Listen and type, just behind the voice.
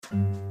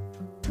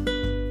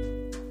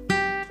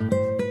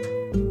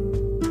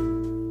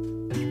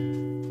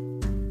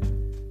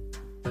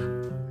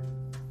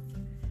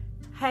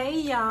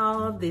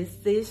y'all, this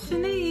is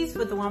Shanice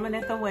with the Woman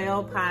at the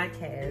Well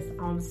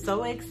podcast. I'm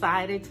so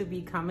excited to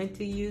be coming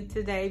to you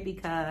today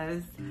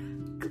because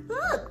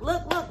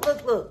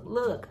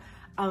look.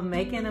 I'm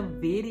making a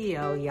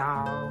video,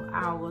 y'all.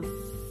 I was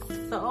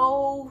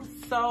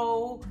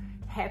so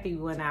happy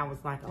when I was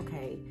like,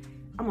 okay,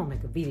 I'm gonna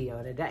make a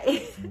video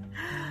today.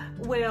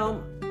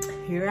 Well,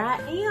 here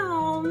I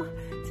am.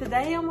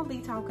 Today I'm gonna be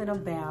talking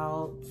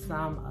about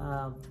some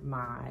of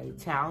my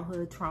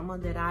childhood trauma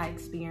that I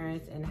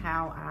experienced and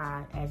how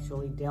I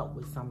actually dealt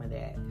with some of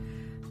that.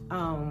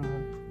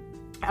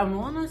 I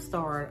wanna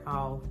start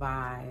off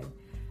by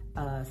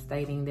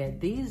stating that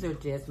these are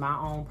just my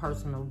own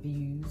personal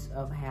views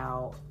of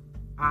how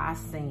I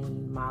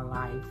seen my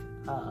life.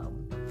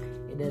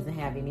 It doesn't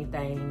have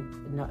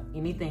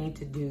anything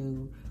to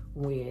do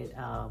with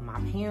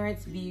my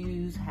parents'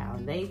 views, how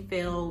they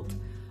felt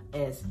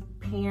as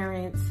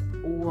parents,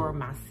 or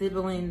my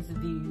siblings'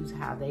 views,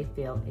 how they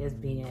felt as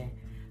being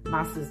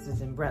my sisters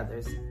and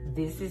brothers.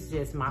 This is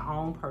just my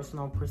own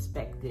personal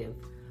perspective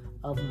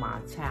of my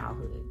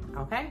childhood,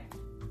 okay?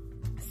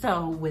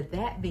 So with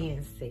that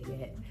being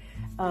said,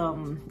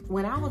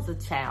 when I was a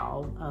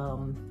child,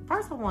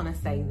 first I want to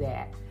say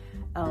that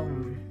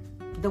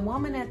the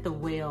Woman at the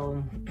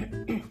Well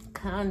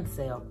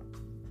concept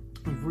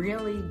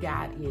really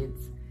got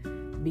its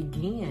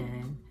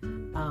begin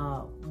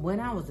when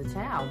I was a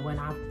child, when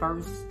I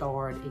first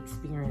started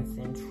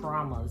experiencing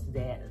traumas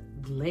that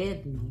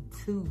led me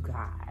to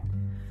God.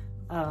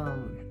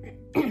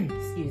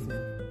 Excuse me.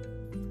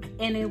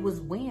 And it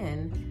was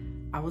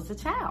when I was a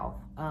child.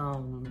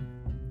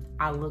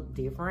 I look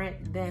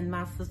different than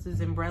my sisters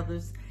and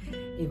brothers.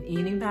 If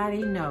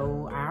anybody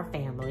know our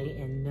family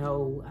and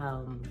know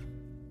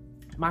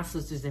my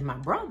sisters and my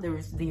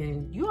brothers,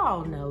 then you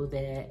all know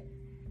that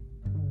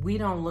we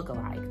don't look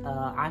alike.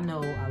 I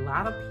know a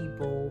lot of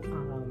people,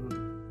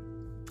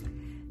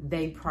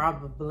 they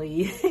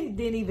probably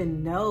didn't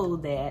even know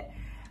that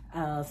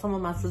some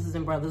of my sisters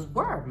and brothers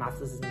were my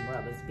sisters and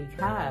brothers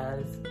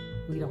because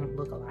we don't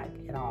look alike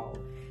at all.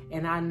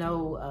 And I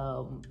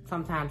know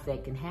sometimes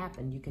that can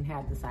happen. You can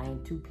have the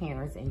same two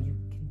parents and you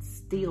can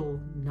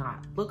still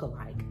not look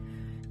alike.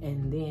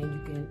 And then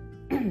you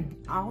can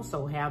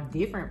also have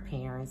different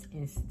parents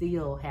and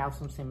still have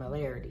some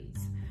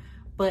similarities.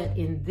 But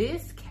in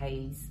this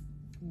case,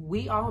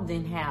 we all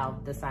didn't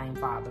have the same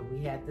father.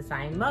 We had the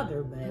same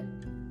mother, but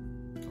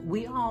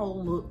we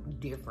all look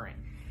different.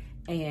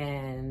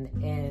 And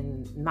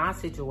in my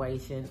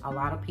situation, a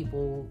lot of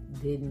people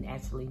didn't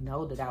actually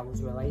know that I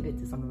was related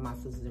to some of my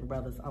sisters and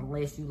brothers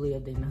unless you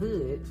lived in the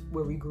hood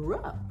where we grew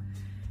up.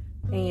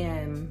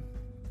 And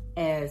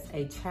as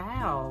a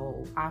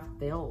child, I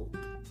felt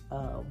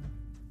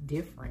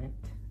different.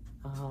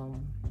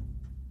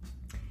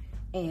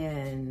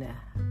 And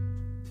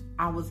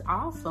I was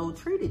also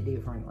treated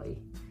differently.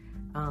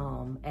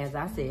 As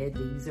I said,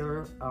 these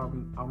are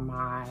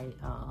my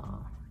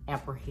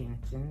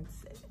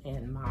apprehensions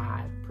and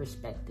my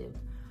perspective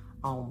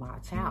on my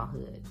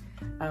childhood.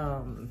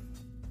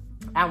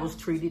 I was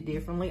treated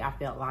differently. I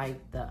felt like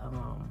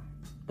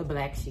the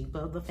black sheep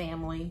of the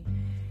family,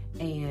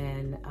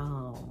 and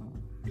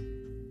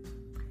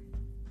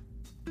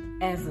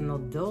as an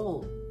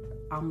adult,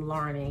 I'm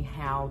learning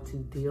how to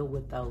deal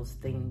with those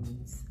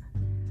things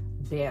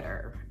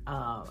better.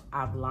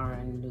 I've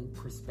learned new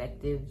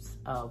perspectives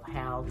of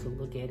how to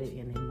look at it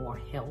in a more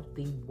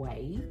healthy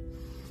way.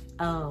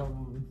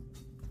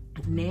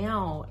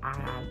 Now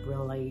I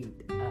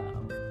relate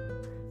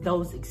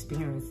those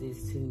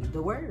experiences to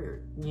the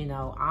word. You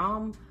know,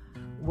 I'm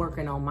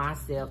working on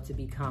myself to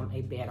become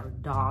a better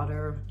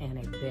daughter and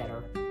a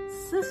better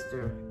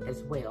sister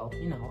as well.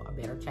 You know, a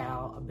better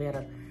child, a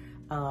better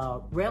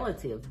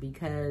relative,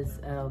 because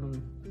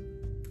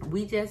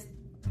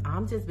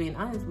I'm just being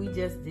honest, we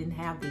just didn't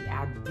have the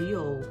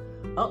ideal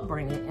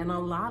upbringing, and a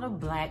lot of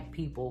black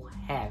people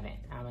haven't.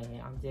 I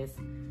mean, I'm just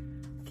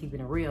keeping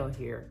it real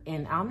here.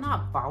 And I'm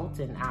not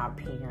faulting our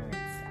parents.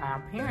 Our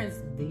parents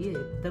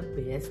did the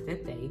best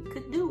that they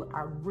could do.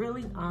 I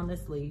really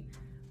honestly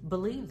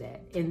believe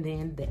that. And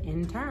then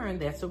in turn,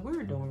 that's what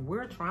we're doing.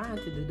 We're trying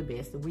to do the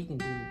best that we can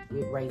do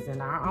with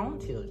raising our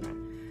own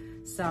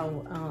children.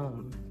 So,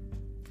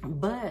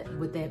 but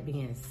with that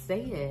being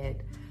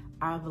said,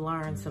 I've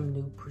learned some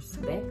new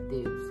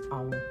perspectives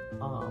on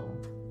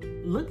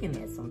looking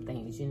at some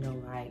things. You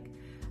know, like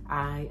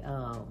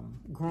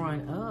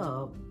growing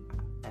up,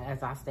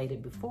 as I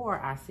stated before,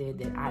 I said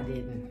that I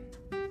didn't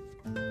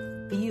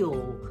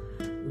feel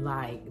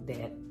like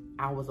that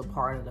I was a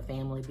part of the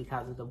family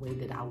because of the way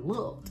that I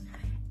looked.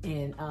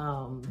 And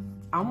I'm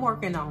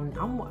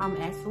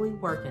actually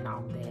working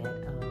on that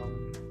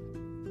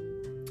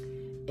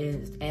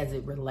as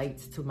it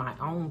relates to my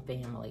own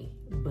family.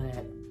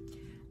 But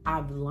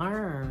I've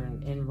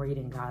learned in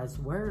reading God's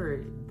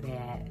word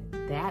that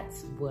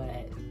that's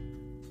what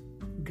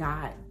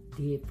God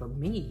did for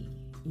me,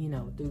 you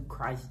know, through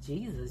Christ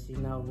Jesus. You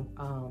know,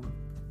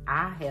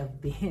 I have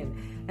been,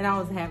 and I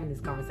was having this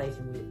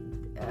conversation with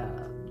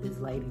this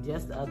lady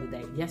just the other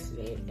day,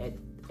 yesterday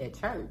at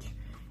church.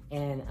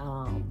 And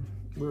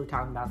we were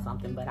talking about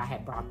something, but I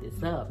had brought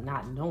this up,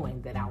 not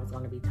knowing that I was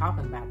going to be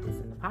talking about this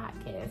in the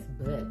podcast.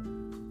 But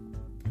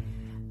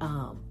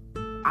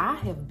I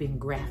have been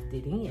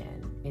grafted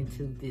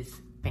into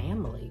this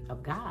family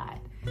of God,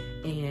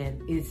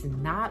 and it's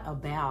not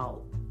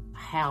about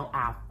how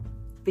I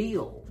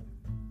feel.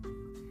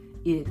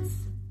 It's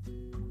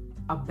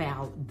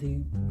about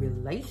the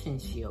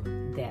relationship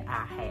that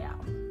I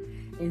have.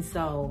 And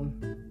so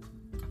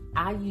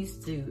I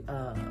used to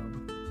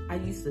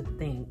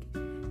think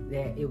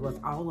that it was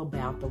all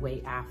about the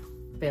way I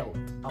felt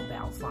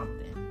about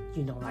something,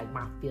 like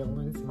my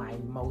feelings, my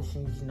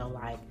emotions,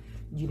 like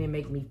you didn't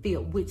make me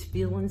feel, which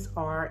feelings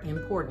are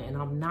important. And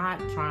I'm not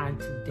trying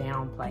to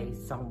downplay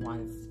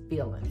someone's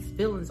feelings.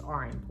 Feelings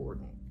are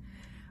important.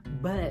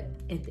 But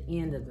at the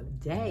end of the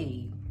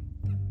day,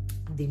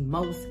 the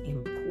most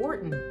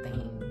important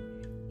thing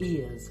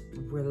is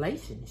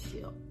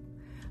relationship.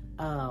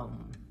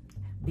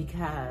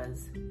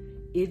 Because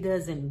it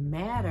doesn't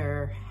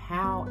matter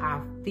how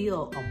I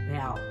feel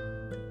about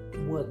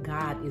what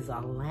God is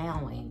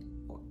allowing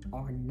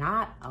or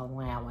not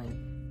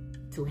allowing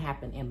to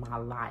happen in my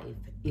life.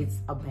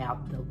 It's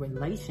about the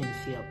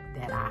relationship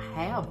that I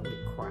have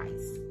with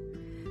Christ.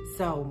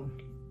 So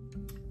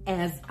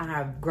as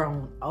I've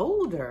grown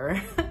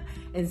older,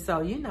 and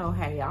so,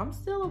 hey, I'm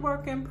still a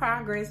work in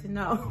progress,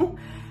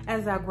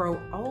 as I grow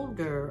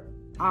older,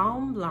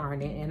 I'm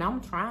learning and I'm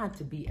trying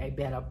to be a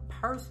better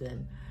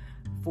person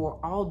for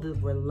all the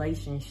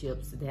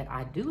relationships that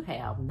I do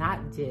have,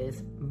 not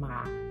just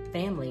my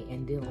family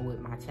and dealing with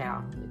my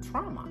childhood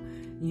trauma.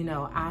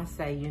 I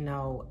say,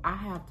 I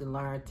have to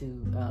learn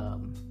to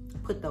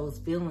put those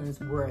feelings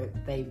where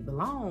they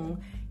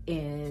belong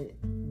and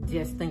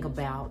just think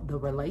about the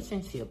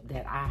relationship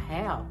that I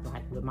have,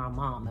 like with my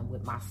mom and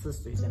with my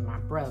sisters and my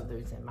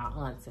brothers and my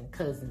aunts and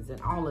cousins and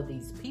all of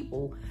these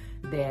people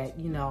that,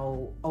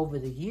 over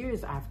the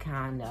years I've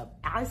kind of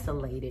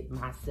isolated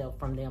myself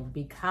from them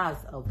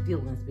because of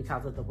feelings,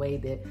 because of the way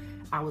that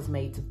I was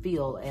made to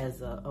feel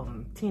as a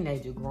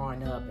teenager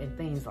growing up and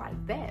things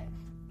like that.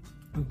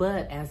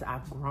 But as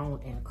I've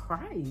grown in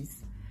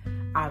Christ,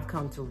 I've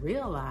come to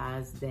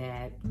realize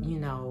that,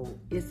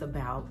 it's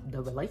about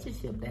the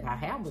relationship that I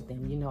have with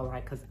them,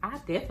 because I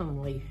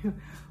definitely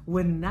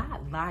would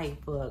not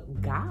like for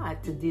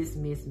God to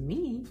dismiss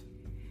me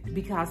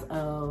because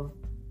of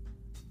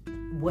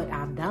what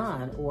I've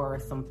done or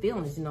some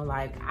feelings,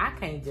 I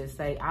can't just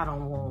say I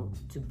don't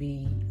want to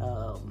be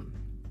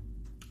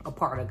a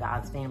part of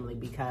God's family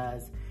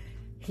because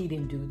he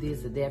didn't do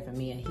this or that for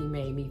me and he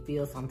made me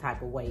feel some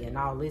type of way and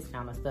all this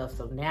kind of stuff.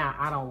 So now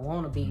I don't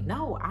want to be.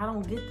 No, I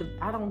don't get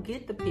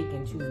to pick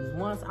and choose.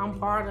 Once I'm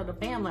part of the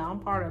family, I'm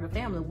part of the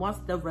family. Once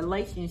the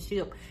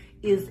relationship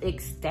is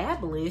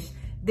established,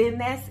 then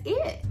that's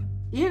it.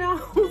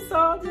 So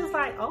I'm just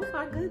like, oh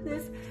my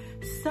goodness.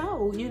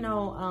 So,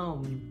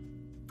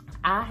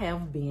 I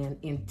have been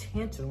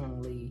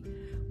intentionally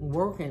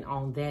working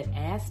on that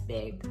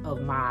aspect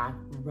of my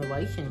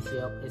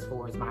relationship as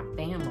far as my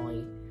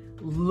family,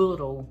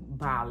 little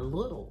by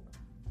little.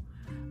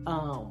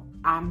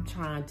 I'm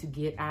trying to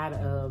get out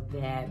of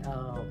that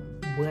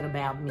what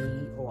about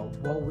me or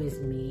woe is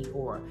me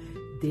or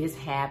this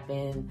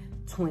happened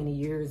 20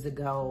 years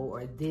ago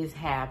or this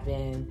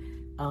happened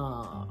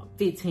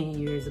 15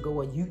 years ago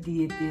or you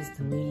did this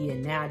to me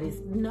and now this.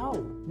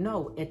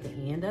 No, at the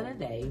end of the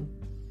day,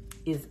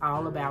 it's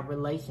all about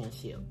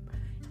relationship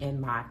and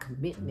my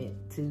commitment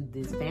to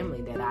this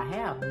family that I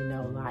have,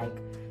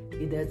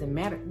 it doesn't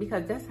matter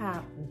because that's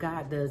how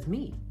God does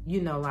me.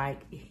 Even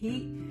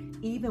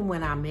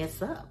when I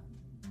mess up,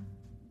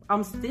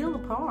 I'm still a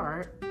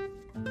part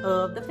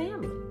of the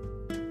family.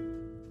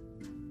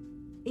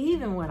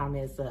 Even when I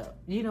mess up,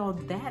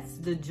 that's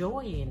the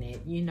joy in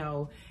it.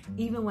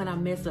 Even when I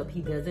mess up,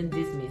 he doesn't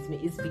dismiss me.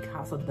 It's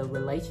because of the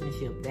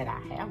relationship that I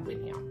have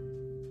with him.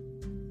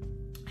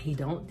 He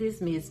don't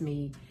dismiss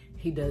me.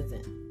 He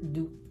doesn't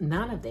do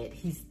none of that.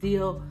 He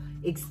still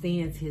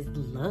extends his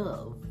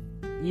love.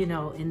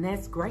 And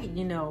that's great,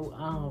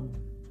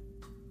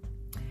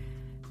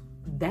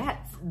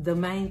 that's the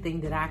main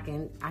thing that I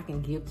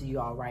can give to you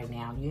all right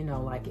now.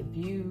 If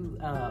you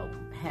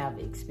have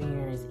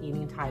experienced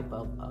any type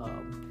of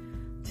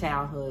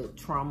childhood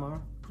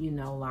trauma,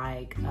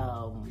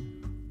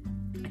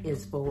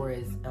 as far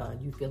as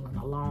you feeling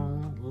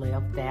alone,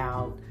 left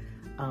out,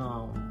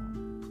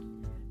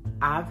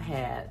 I've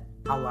had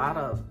a lot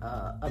of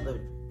other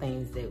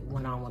things that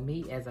went on with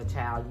me as a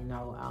child.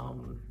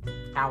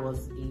 I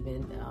was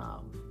even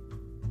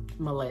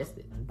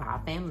molested by a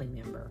family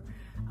member.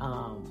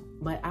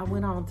 But I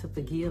went on to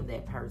forgive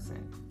that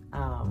person.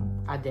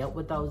 I dealt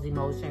with those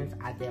emotions.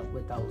 I dealt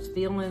with those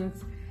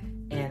feelings.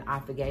 And I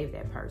forgave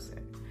that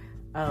person.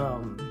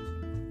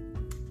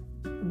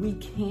 We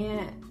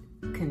can't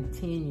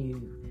continue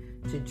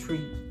to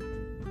treat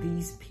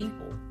these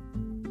people,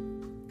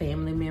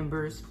 family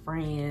members,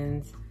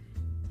 friends,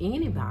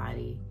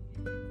 anybody,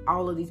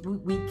 all of these,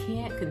 we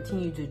can't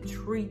continue to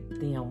treat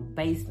them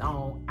based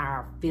on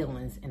our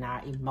feelings and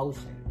our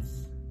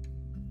emotions.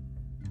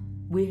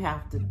 we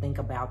have to think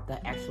about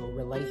the actual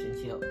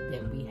relationship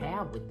that we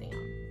have with them.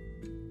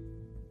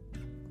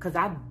 Because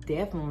I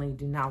definitely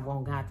do not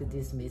want God to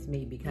dismiss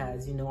me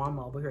because, you know, I'm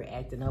over here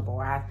acting up,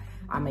 or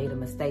I made a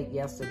mistake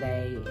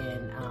yesterday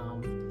and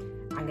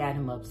I got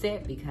him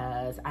upset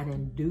because I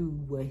didn't do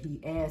what he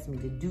asked me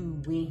to do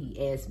when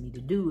he asked me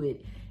to do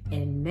it.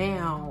 And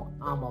now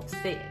I'm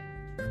upset,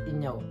 you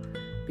know,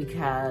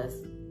 because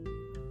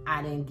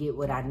I didn't get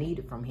what I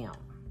needed from him.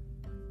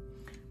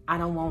 I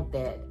don't want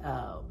that,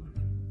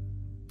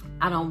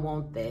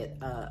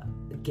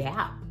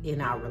 gap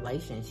in our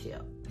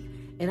relationship.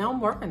 And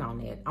I'm working on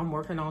that. I'm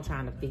working on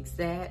trying to fix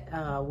that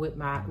with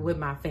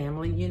my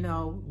family, you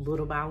know,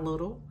 little by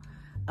little.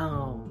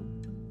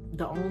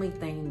 The only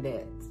thing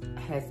that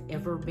has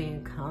ever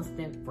been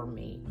constant for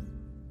me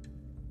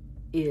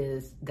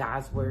is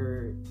God's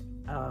word.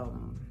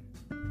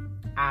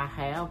 I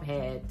have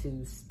had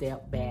to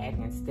step back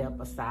and step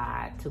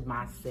aside to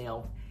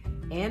myself.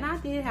 And I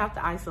did have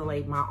to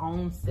isolate my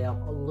own self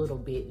a little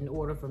bit in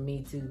order for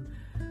me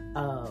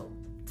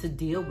to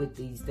deal with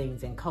these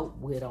things and cope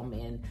with them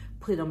and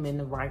put them in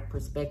the right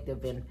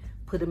perspective and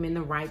put them in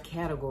the right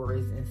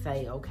categories and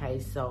say, okay,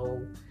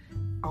 so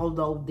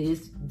although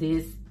this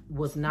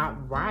was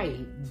not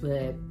right,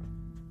 but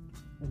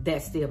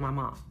that's still my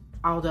mom.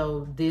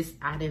 Although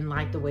I didn't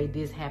like the way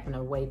this happened or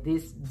the way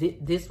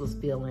this was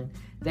feeling,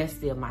 that's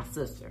still my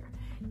sister.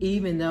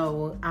 Even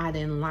though I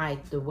didn't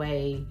like the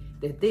way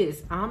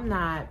that I'm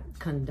not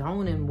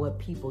condoning what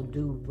people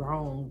do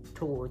wrong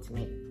towards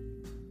me.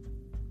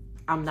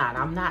 I'm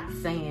not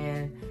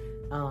saying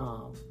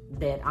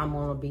that I'm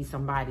gonna be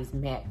somebody's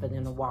mat for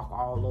them to walk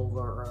all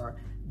over, or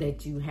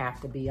that you have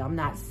to be. I'm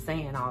not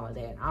saying all of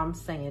that. I'm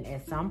saying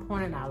at some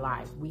point in our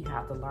life, we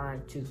have to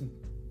learn to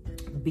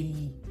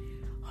be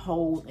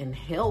whole and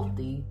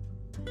healthy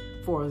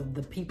for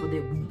the people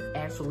that we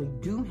actually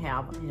do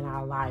have in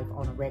our life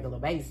on a regular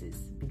basis.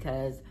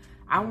 Because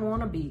I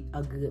want to be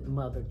a good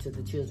mother to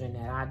the children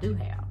that I do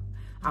have.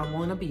 I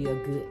want to be a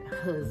good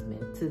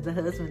husband to the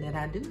husband that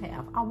I do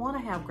have. I want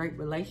to have great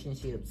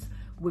relationships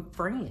with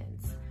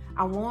friends.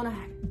 I want to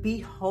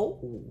be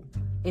whole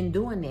in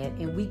doing that.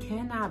 And we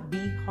cannot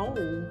be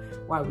whole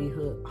while we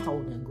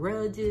holding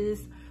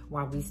grudges,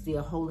 while we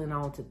still holding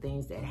on to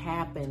things that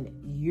happened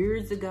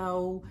years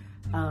ago.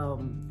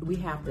 We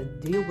have to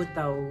deal with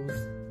those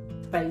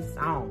face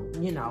on,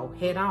 you know,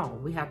 head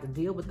on. We have to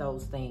deal with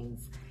those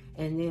things.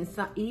 And then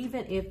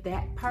even if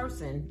that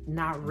person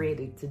not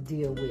ready to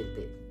deal with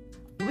it,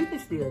 we can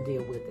still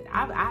deal with it.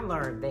 I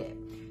learned that.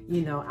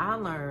 You know, I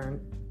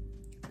learned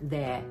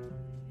that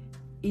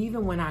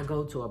even when I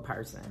go to a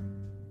person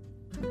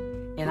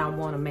and I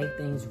want to make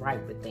things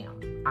right with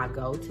them, I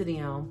go to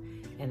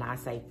them and I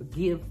say,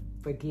 forgive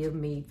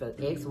me for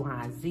X,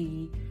 Y, and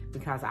Z,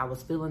 because I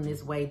was feeling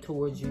this way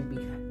towards you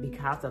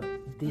because of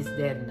this,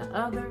 that, and the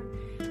other.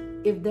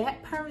 If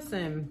that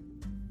person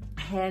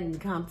hadn't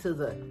come to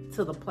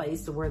the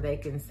place to where they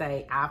can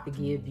say, I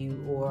forgive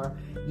you, or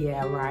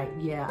yeah, right,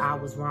 yeah, I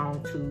was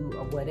wrong too,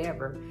 or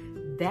whatever,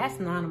 that's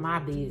none of my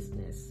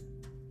business.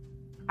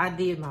 I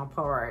did my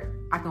part.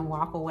 I can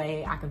walk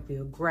away. I can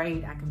feel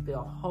great. I can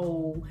feel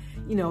whole.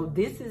 You know,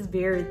 this is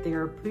very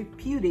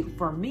therapeutic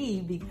for me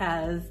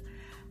because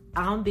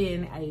I'm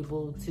being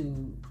able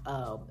to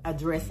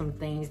address some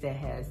things that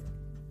has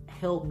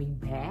held me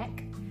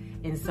back.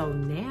 And so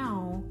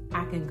now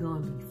I can go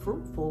and be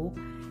fruitful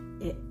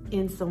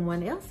in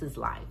someone else's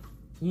life,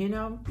 you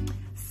know?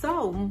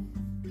 So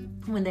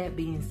when that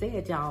being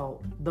said,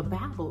 y'all, the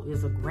Bible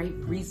is a great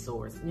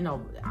resource. You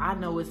know, I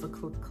know it's a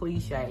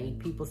cliche.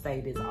 People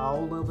say this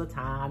all of the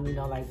time, you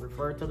know, like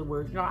refer to the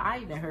word. You know, I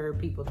even heard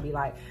people be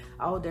like,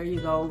 oh, there you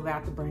go,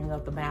 about to bring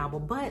up the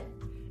Bible. But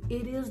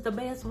it is the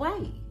best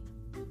way.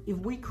 If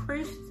we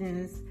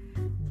Christians,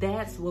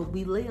 that's what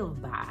we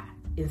live by.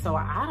 And so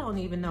I don't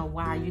even know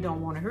why you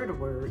don't want to hear the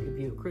word if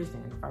you're a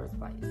Christian in the first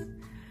place.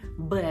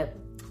 But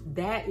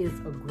that is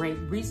a great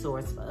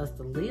resource for us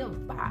to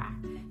live by.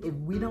 If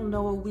we don't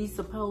know what we're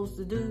supposed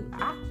to do,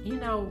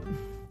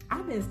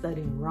 I've been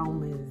studying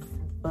Romans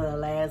for the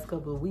last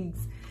couple of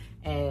weeks,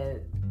 and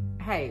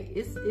hey,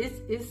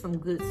 it's some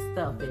good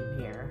stuff in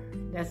here.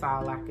 That's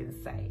all I can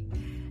say.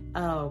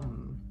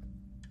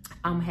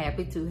 I'm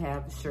happy to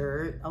have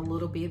shared a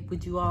little bit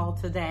with you all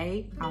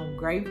today. I'm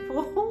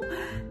grateful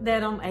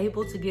that I'm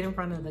able to get in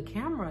front of the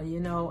camera. You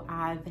know,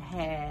 I've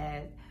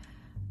had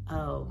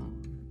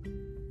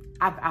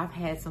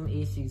some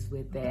issues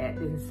with that,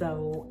 and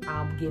so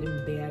I'm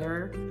getting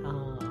better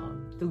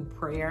through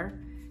prayer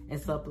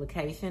and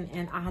supplication.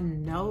 And I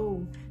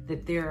know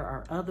that there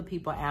are other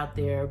people out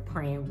there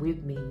praying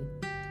with me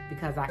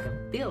because I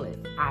can feel it.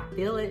 I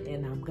feel it,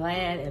 and I'm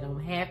glad and I'm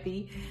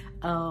happy.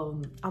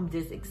 I'm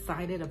just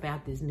excited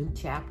about this new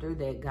chapter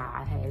that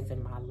God has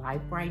in my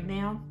life right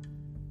now.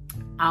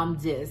 I'm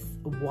just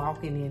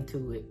walking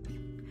into it.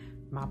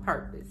 My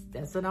purpose.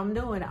 That's what I'm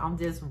doing. I'm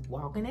just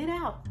walking it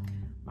out.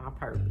 My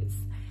purpose.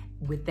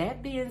 With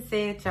that being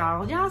said,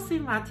 y'all see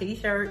my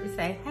t-shirt? It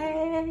say,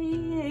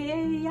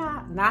 hey,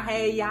 y'all. Not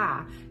hey,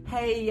 y'all.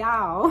 Hey,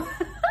 y'all.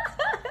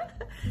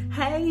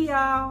 Hey,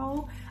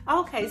 y'all.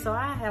 Okay, so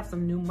I have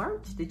some new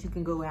merch that you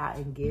can go out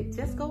and get.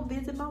 Just go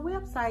visit my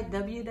website,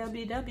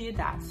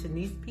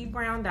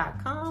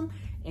 www.ShanicePBrown.com,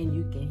 and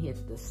you can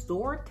hit the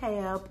store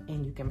tab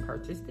and you can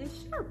purchase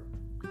this shirt.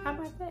 How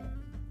about that?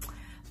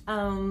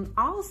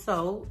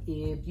 Also,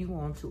 if you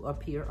want to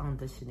appear on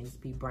the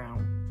Shanice P.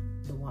 Brown,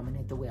 the Woman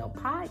at the Well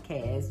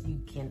podcast, you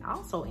can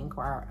also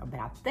inquire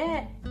about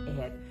that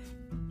at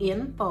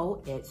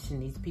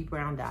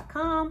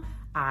info@ShanicePBrown.com,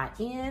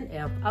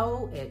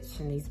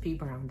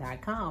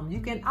 info@ShanicePBrown.com. You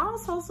can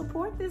also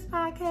support this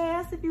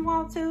podcast if you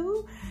want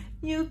to.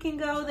 You can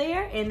go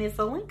there and it's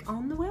a link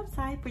on the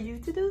website for you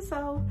to do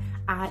so.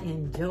 I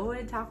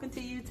enjoyed talking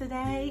to you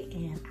today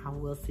and I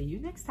will see you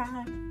next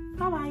time.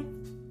 Bye-bye.